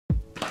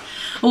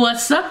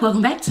What's up?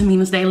 Welcome back to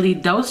Mena's Daily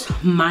Dose.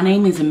 My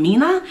name is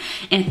Mena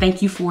and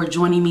thank you for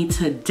joining me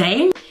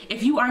today.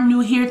 If you are new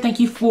here, thank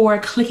you for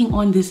clicking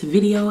on this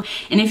video.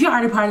 And if you're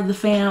already part of the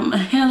fam,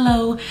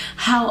 hello,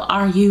 how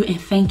are you?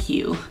 And thank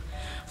you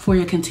for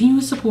your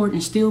continuous support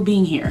and still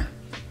being here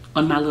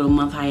on my little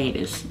month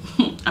hiatus.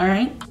 All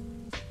right.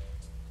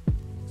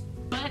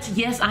 But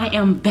yes, I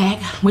am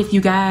back with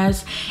you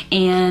guys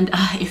and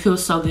it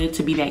feels so good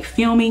to be back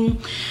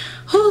filming.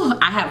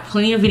 I have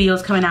plenty of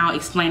videos coming out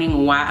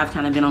explaining why I've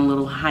kind of been on a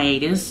little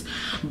hiatus,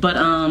 but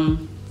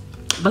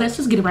let's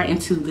just get right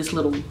into this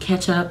little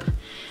catch up,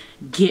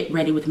 get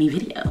ready with me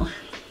video.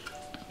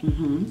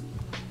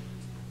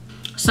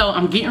 So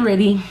I'm getting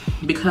ready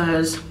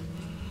because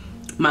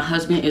my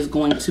husband is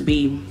going to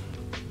be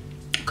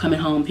coming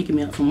home, picking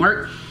me up from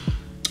work,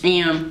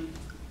 and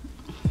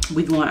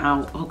we going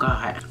out. Oh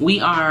God,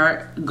 we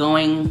are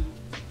going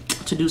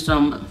to do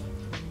some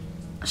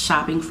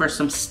shopping for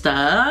some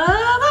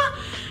stuff.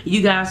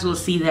 You guys will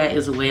see that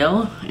as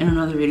well in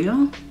another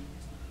video.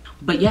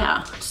 But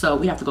yeah, so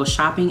we have to go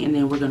shopping and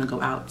then we're gonna go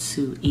out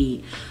to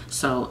eat.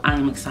 So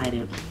I'm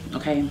excited,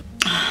 okay?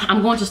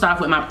 I'm going to start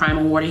off with my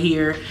primer water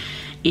here.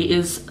 It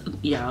is,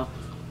 y'all,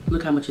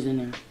 look how much is in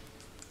there.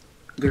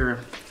 Girl.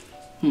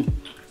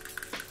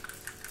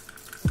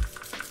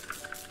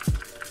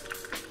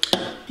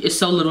 It's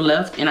so little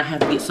left and I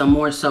have to get some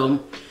more.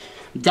 So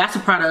that's a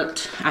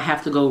product I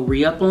have to go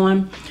re-up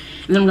on.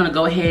 And then I'm gonna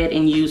go ahead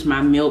and use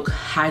my Milk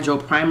Hydro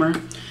Primer,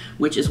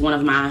 which is one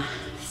of my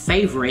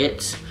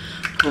favorite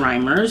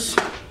primers.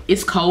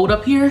 It's cold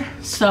up here,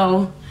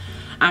 so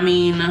I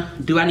mean,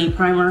 do I need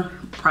primer?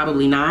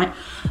 Probably not.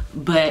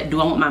 But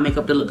do I want my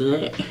makeup to look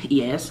good?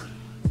 Yes.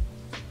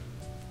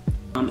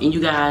 And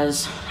you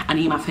guys, I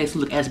need my face to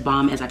look as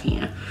bomb as I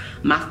can.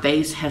 My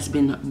face has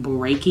been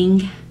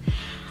breaking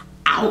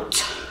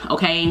out,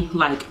 okay?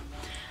 Like,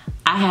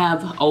 I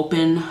have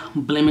open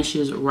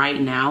blemishes right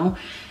now.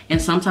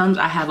 And sometimes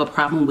I have a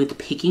problem with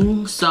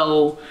picking.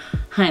 So,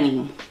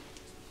 honey,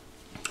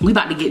 we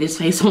about to get this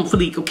face on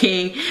fleek,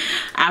 okay?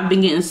 I've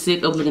been getting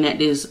sick of looking at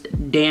this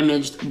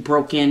damaged,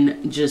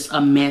 broken, just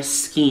a mess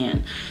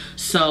skin.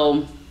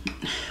 So,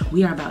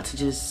 we are about to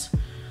just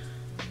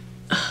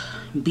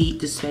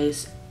beat this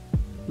face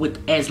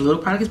with as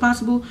little product as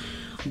possible.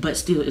 But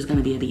still, it's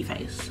gonna be a beat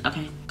face,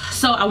 okay?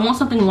 So, I want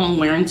something long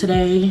wearing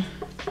today.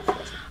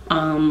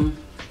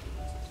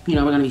 You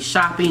know, we're gonna be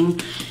shopping.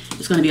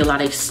 There's gonna be a lot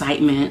of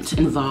excitement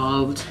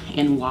involved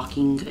in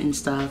walking and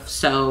stuff.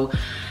 So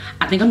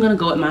I think I'm gonna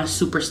go with my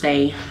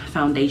Superstay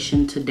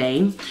foundation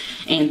today.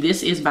 And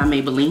this is by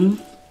Maybelline.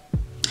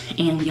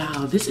 And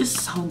y'all, this is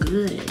so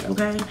good,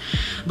 okay?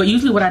 But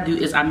usually what I do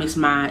is I mix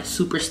my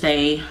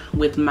Superstay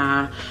with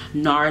my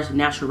NARS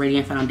Natural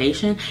Radiant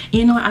Foundation. And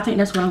you know what? I think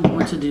that's what I'm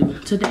going to do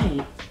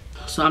today.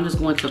 So I'm just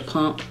going to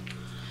pump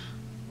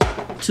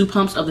 2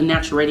 pumps of the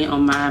Natural Radiant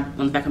on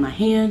the back of my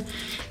hand,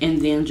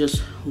 and then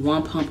just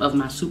 1 pump of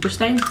my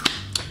Superstay.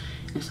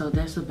 And so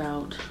that's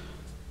about,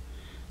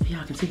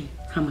 y'all can see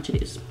how much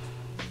it is.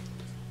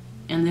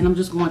 And then I'm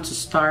just going to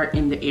start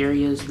in the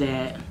areas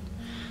that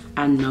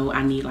I know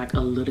I need like a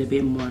little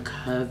bit more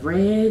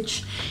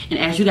coverage. And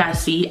as you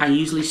guys see, I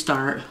usually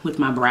start with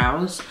my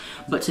brows,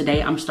 but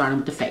today I'm starting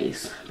with the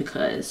face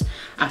because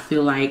I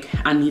feel like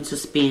I need to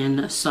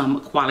spend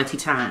some quality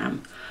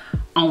time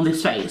on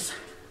this face,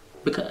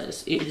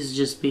 because it has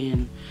just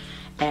been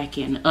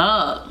acting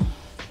up.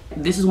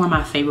 This is one of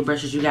my favorite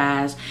brushes, you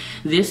guys.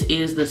 This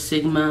is the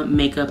Sigma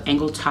Makeup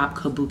Angle Top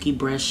Kabuki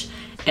Brush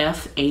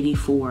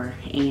F84,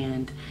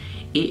 and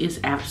it is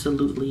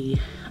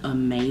absolutely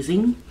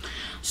amazing.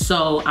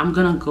 So I'm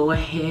gonna go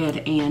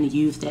ahead and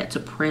use that to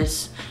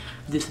press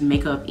this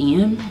makeup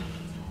in,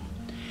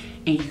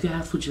 and you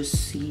guys will just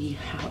see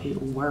how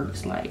it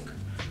works. Like,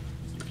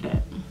 look at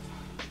that.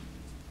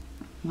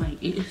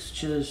 Like, it is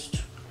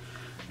just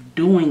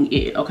doing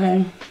it,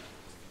 okay?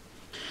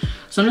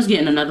 So I'm just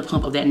getting another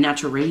pump of that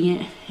Natural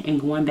Radiant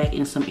and going back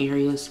in some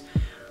areas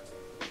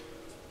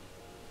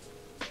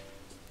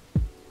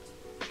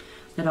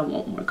that I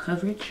want more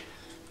coverage,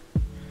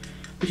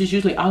 which is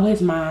usually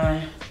always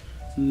my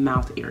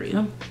mouth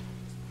area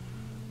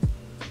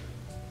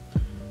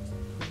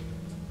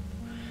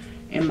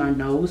and my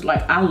nose.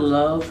 Like, I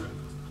love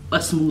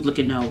a smooth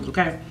looking nose,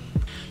 okay?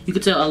 You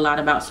can tell a lot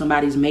about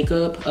somebody's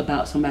makeup,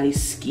 about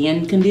somebody's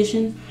skin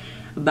condition,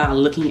 by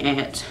looking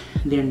at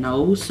their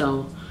nose.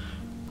 So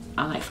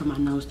I like for my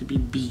nose to be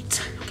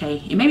beat,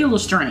 okay? It may be a little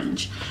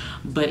strange,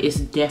 but it's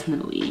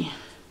definitely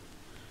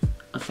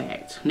a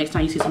fact. Next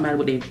time you see somebody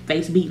with their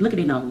face beat, look at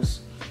their nose,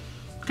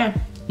 okay?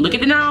 Look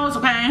at the nose,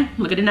 okay?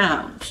 Look at the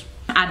nose.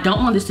 I don't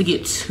want this to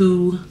get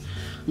too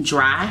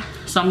dry,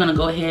 so I'm gonna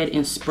go ahead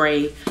and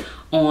spray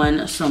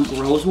on some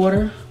rose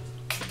water.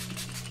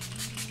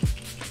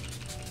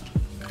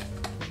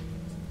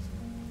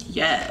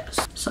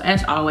 Yes. So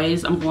as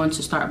always, I'm going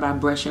to start by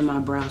brushing my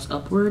brows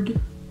upward.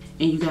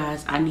 And you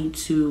guys, I need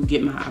to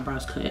get my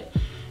eyebrows cut.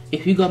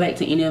 If you go back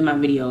to any of my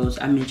videos,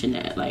 I mentioned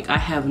that. Like, I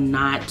have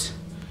not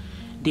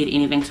did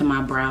anything to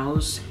my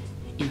brows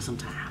in some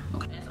time.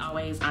 Okay. As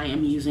always, I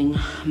am using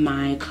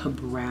my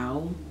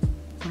brow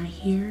right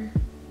here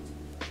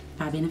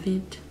by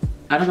Benefit.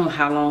 I don't know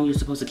how long you're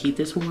supposed to keep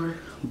this for,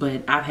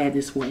 but I've had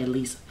this for at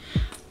least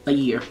a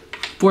year.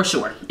 For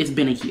sure, it's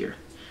been a year.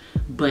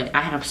 But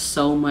I have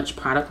so much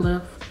product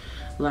left,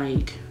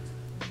 like,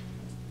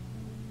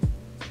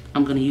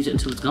 I'm gonna use it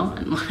until it's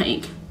gone.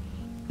 Like,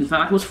 it's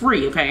not like it was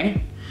free,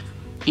 okay?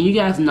 And you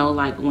guys know,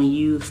 like, when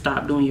you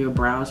stop doing your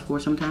brows for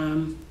some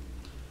time,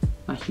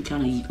 like, you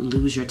kind of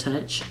lose your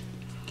touch.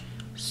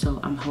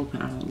 So I'm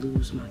hoping I don't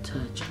lose my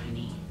touch,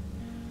 honey.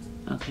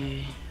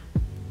 Okay?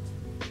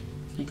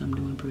 I think I'm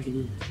doing pretty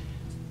good.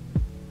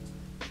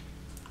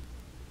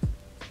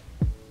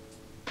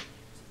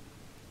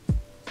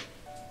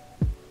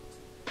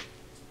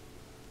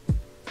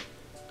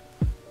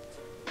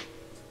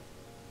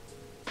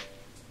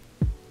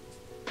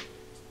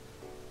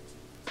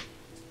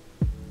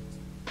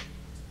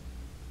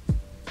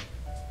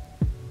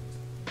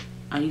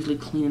 I usually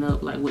clean it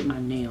up like with my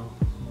nail,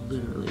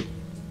 literally.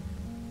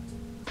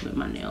 With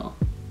my nail.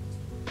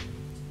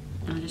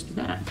 And I just do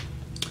that.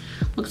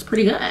 Looks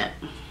pretty good.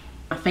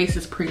 My face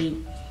is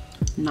pretty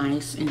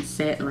nice and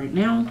set right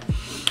now.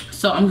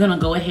 So I'm gonna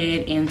go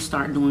ahead and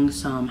start doing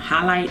some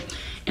highlight.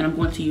 And I'm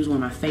going to use one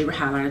of my favorite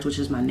highlighters, which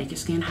is my Naked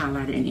Skin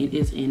highlighter, and it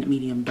is in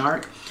medium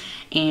dark.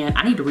 And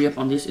I need to re-up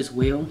on this as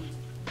well.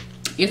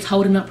 It's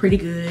holding up pretty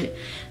good.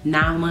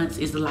 9 months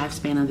is the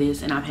lifespan of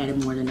this, and I've had it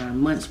more than 9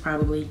 months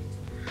probably.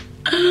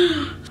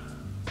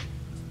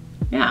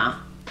 Yeah,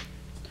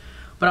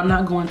 but I'm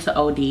not going to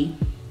OD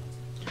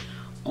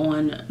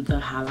on the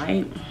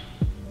highlight.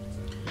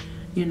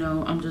 You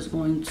know, I'm just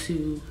going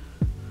to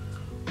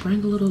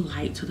bring a little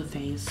light to the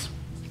face.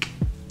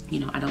 You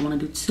know, I don't want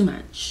to do too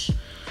much.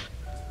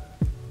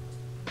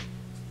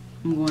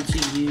 I'm going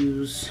to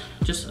use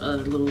just a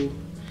little,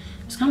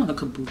 it's kind of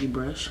like a kabuki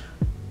brush.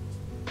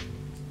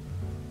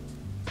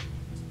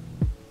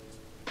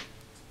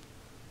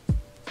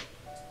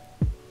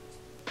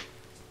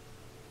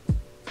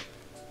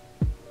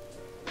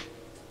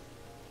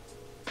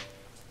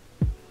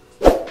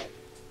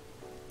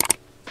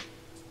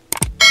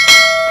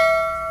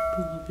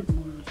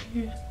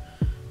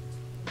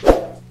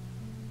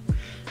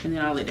 And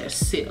then I'll let that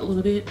sit a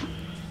little bit.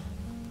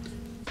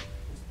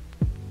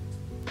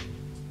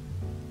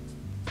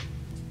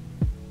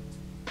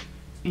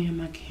 And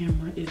my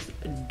camera is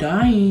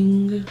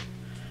dying.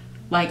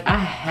 Like, I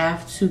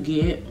have to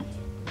get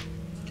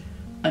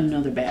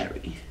another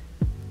battery.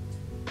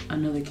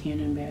 Another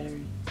Canon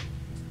battery.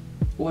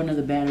 Or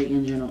another battery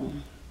in general.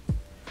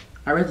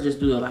 I'd rather just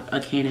do like a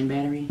Canon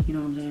battery, you know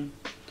what I'm saying?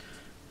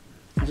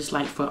 I just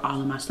like for all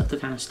of my stuff to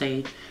kind of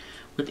stay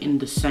within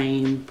the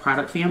same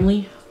product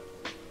family.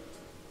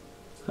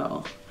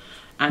 So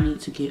I need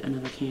to get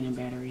another Canon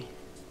battery.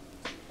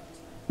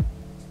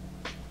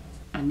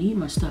 I need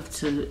my stuff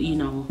to, you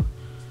know,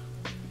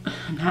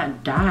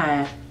 not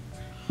die.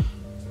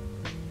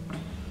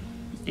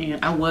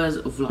 And I was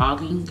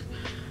vlogging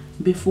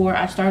before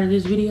I started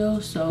this video,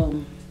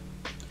 so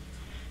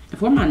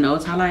for my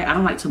nose highlight, I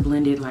don't like to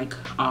blend it like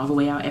all the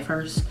way out at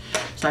first.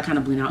 So I kind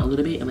of blend out a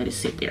little bit and let it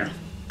sit there.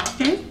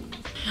 Okay.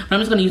 But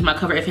I'm just gonna use my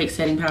Cover FX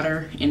setting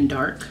powder in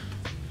dark.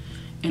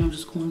 And I'm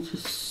just going to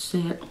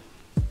set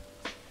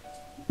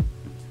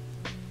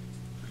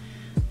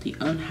the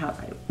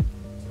unhighlighted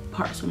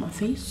parts of my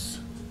face.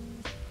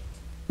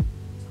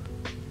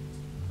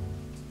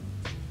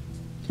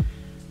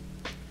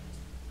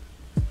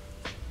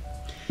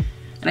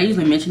 And I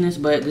usually mention this,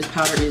 but this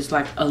powder is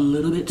like a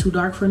little bit too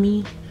dark for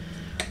me.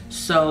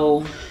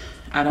 So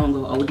I don't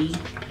go OD,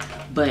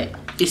 but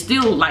it's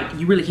still like,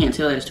 you really can't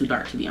tell that it's too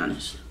dark, to be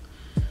honest.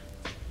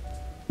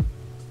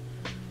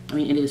 I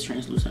mean, it is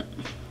translucent.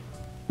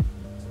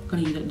 I'm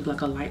gonna use it to do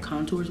like a light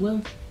contour as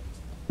well.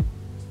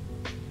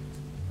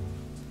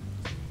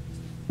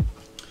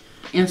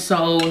 And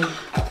so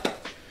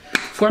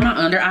for my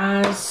under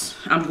eyes,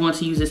 I'm going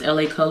to use this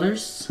LA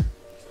Colors.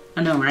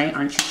 I know, right?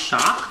 Aren't you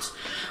shocked?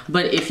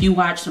 But if you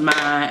watched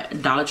my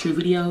Dollar Tree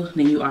video,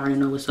 then you already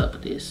know what's up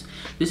with this.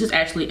 This is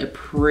actually a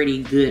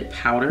pretty good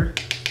powder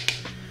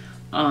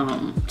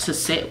to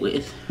set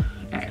with,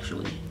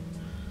 actually.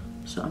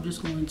 So I'm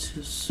just going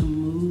to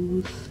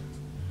smooth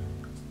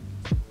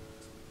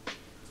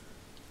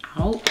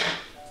out.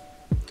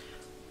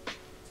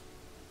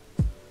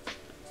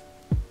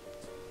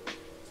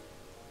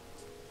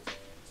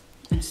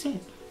 That's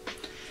it.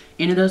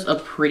 And it does a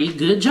pretty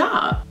good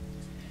job.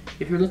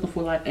 If you're looking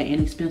for like an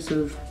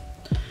inexpensive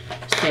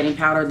setting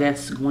powder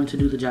that's going to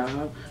do the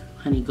job,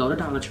 honey, go to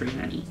Dollar Tree,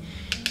 honey,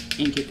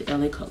 and get the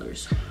LA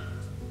Colors.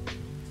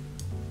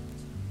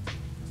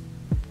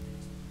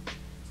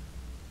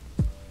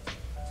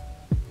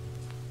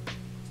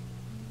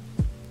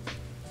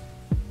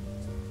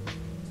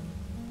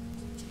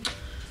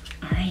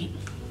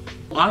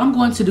 All I'm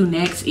going to do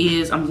next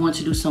is I'm going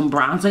to do some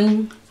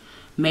bronzing,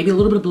 maybe a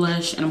little bit of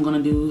blush, and I'm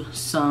going to do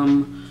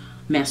some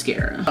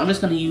mascara. I'm just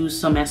going to use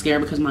some mascara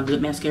because my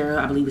good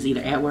mascara, I believe, is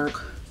either at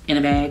work, in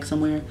a bag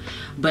somewhere.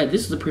 But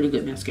this is a pretty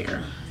good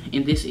mascara.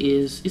 And this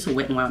is, it's a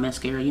Wet n Wild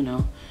mascara, you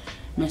know.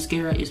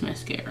 Mascara is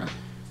mascara.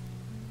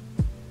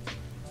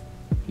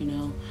 you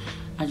know.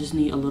 I just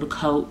need a little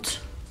coat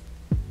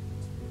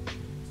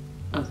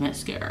of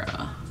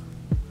mascara.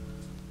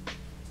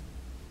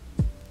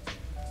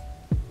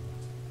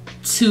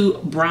 To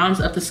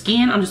bronze up the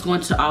skin, I'm just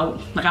going to,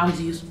 like I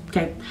always use,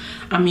 okay,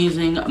 I'm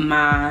using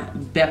my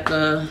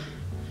Becca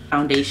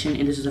foundation,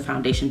 and this is a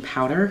foundation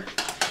powder,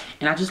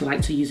 and I just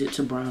like to use it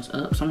to bronze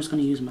up, so I'm just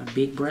going to use my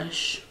big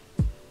brush.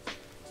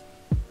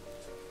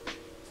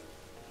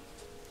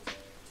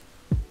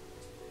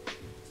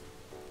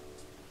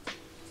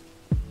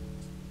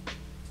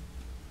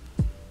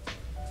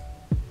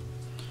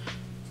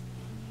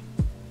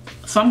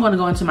 So I'm going to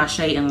go into my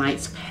Shade and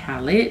Lights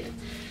palette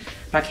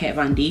by Kat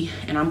Von D,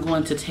 and I'm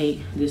going to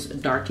take this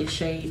darkest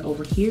shade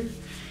over here,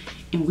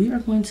 and we are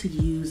going to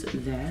use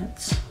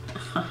that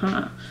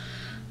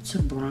to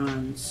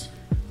bronze,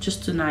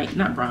 just tonight,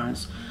 not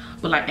bronze,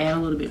 but like add a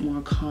little bit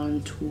more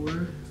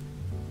contour.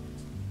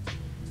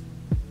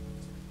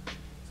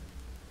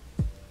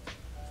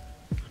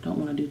 I don't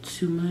want to do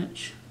too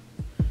much.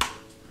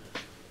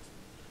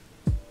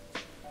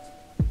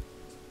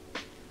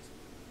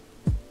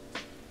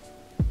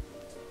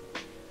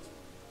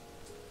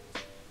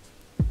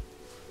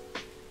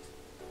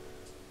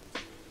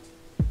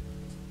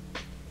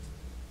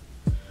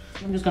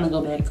 I'm just gonna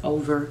go back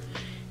over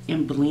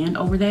and blend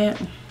over that,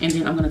 and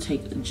then I'm gonna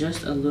take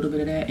just a little bit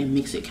of that and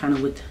mix it kind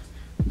of with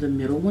the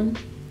middle one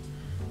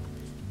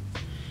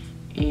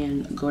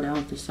and go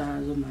down the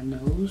sides of my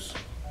nose,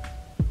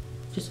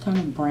 just kind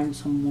of bring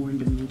some more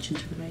dimension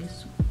to the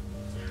base.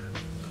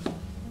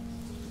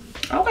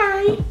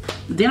 Okay,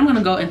 then I'm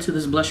gonna go into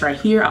this blush right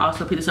here. I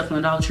also picked this up from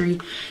the Dollar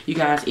Tree. You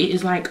guys, it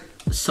is like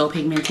so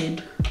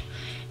pigmented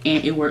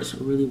and it works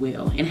really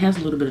well, and it has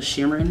a little bit of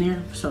shimmer in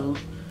there, so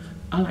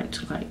I like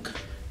to, like,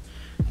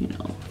 you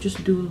know,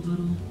 just do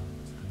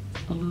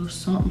a little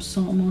something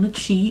something on the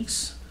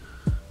cheeks.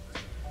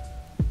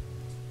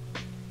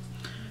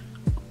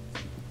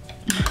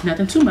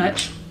 Nothing too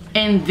much.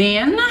 And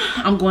then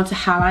I'm going to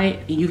highlight,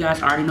 and you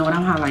guys already know what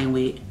I'm highlighting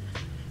with.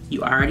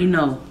 You already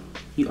know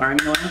what I'm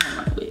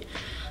highlighting with.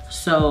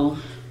 So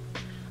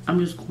I'm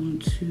just going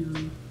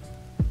to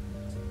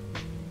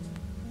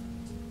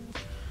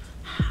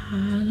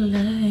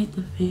highlight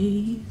the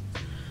face.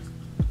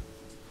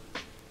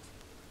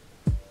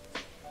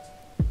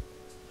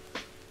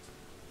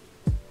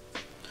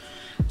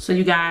 So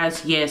you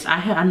guys, yes,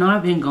 I know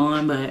I've been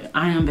gone, but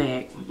I am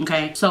back,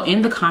 okay? So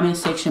in the comment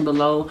section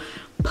below,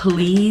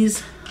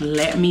 please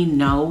let me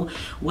know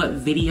what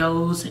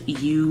videos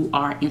you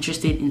are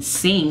interested in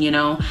seeing, you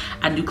know?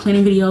 I do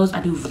cleaning videos,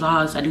 I do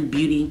vlogs, I do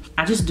beauty.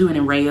 I just do an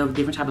array of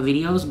different type of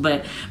videos,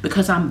 but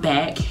because I'm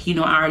back, you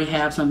know, I already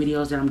have some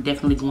videos that I'm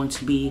definitely going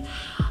to be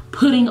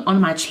putting on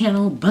my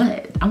channel,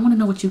 but I wanna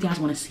know what you guys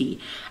wanna see.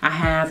 I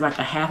have like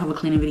a half of a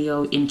cleaning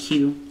video in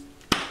queue.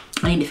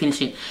 I need to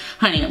finish it.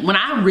 Honey, when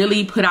I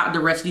really put out the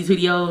rest of these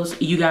videos,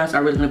 you guys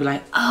are really gonna be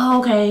like, oh,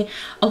 okay,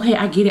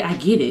 I get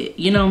it.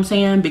 You know what I'm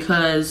saying?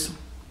 Because,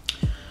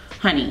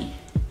 honey,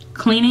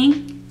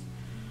 cleaning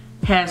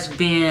has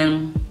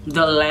been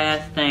the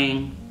last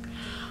thing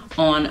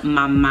on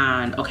my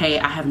mind, okay?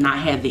 I have not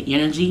had the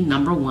energy,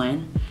 number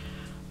one,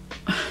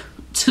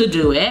 to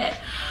do it.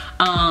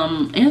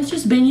 And it's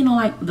just been, you know,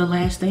 like the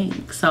last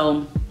thing.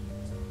 So,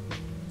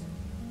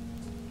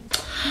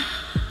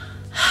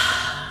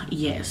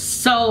 yes,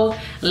 so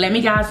let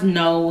me guys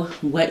know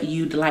what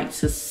you'd like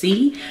to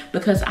see,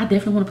 because I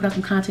definitely want to put out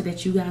some content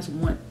that you guys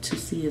want to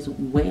see as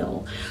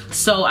well.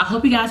 So I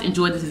hope you guys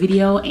enjoyed this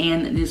video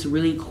and this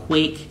really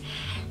quick,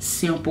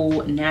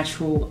 simple,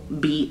 natural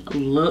beat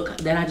look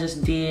that I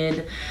just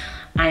did.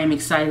 I am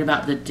excited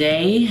about the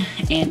day,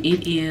 and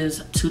it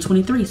is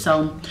 2:23,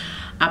 so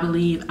I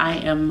believe I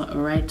am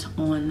right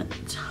on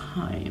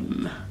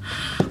time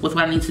with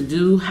what I need to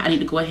do. I need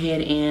to go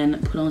ahead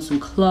and put on some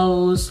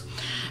clothes,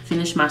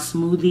 finish my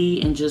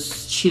smoothie, and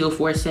just chill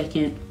for a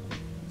second.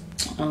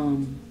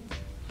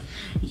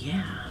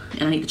 Yeah,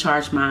 and I need to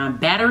charge my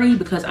battery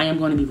because I am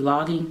going to be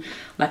vlogging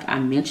like I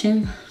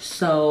mentioned.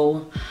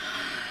 So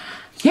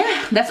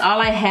yeah, that's all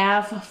I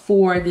have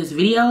for this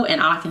video,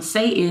 and all I can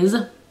say is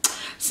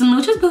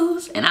Smooches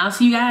booze, and I'll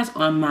see you guys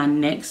on my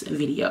next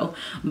video.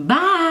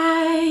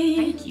 Bye.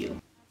 Thank you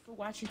for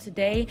watching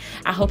today.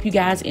 I hope you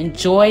guys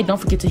enjoyed. Don't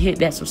forget to hit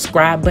that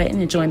subscribe button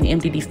and join the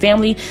MDD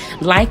family.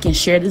 Like and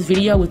share this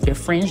video with your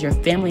friends, your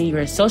family, and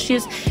your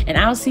associates, and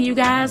I'll see you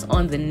guys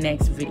on the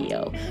next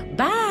video.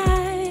 Bye.